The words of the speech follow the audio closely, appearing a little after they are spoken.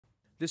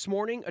This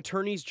morning,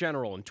 attorneys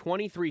general in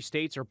 23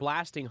 states are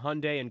blasting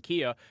Hyundai and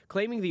Kia,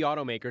 claiming the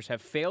automakers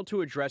have failed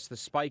to address the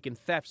spike in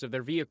thefts of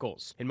their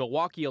vehicles. In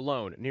Milwaukee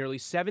alone, nearly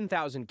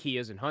 7,000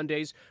 Kias and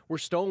Hyundais were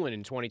stolen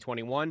in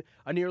 2021,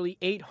 a nearly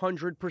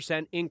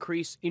 800%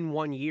 increase in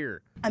 1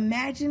 year.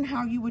 Imagine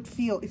how you would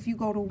feel if you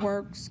go to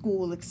work,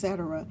 school,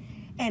 etc.,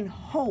 and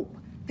hope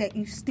that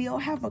you still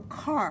have a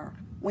car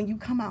when you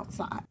come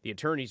outside. The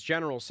attorneys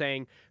general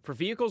saying for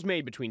vehicles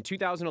made between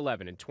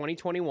 2011 and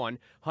 2021,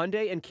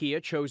 Hyundai and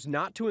Kia chose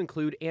not to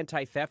include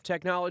anti-theft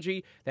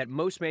technology that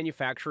most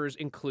manufacturers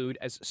include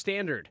as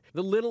standard.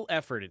 The little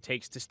effort it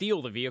takes to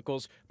steal the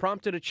vehicles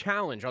prompted a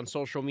challenge on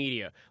social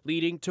media,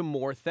 leading to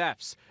more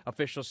thefts.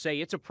 Officials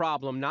say it's a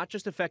problem not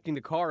just affecting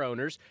the car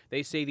owners.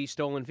 They say these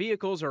stolen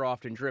vehicles are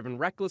often driven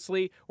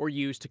recklessly or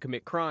used to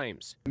commit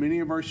crimes. Many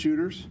of our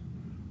shooters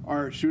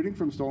are shooting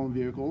from stolen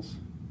vehicles,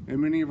 and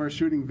many of our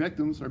shooting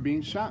victims are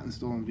being shot in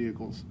stolen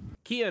vehicles.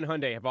 Kia and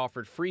Hyundai have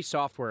offered free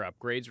software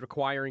upgrades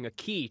requiring a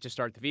key to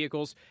start the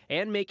vehicles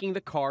and making the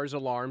car's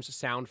alarms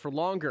sound for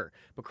longer.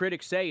 But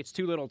critics say it's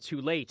too little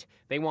too late.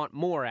 They want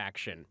more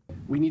action.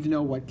 We need to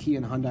know what Kia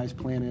and Hyundai's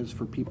plan is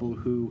for people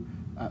who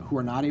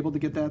are not able to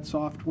get that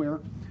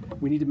software.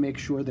 We need to make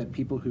sure that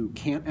people who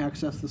can't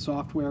access the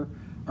software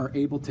are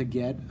able to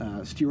get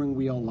steering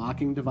wheel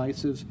locking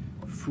devices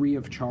free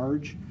of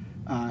charge.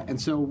 And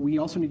so we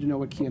also need to know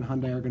what Kia and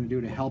Hyundai are going to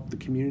do to help the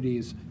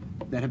communities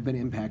that have been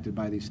impacted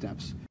by these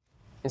steps.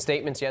 In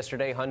statements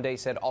yesterday, Hyundai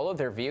said all of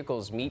their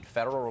vehicles meet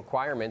federal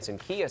requirements, and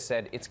Kia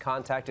said it's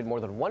contacted more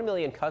than 1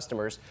 million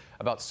customers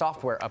about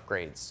software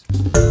upgrades.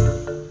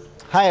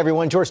 Hi,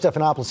 everyone. George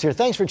Stephanopoulos here.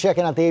 Thanks for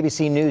checking out the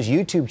ABC News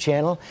YouTube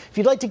channel. If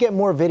you'd like to get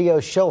more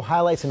videos, show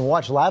highlights, and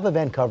watch live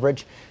event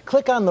coverage,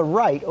 click on the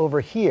right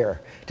over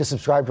here to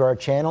subscribe to our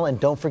channel. And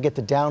don't forget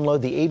to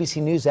download the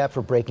ABC News app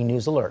for breaking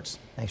news alerts.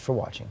 Thanks for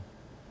watching.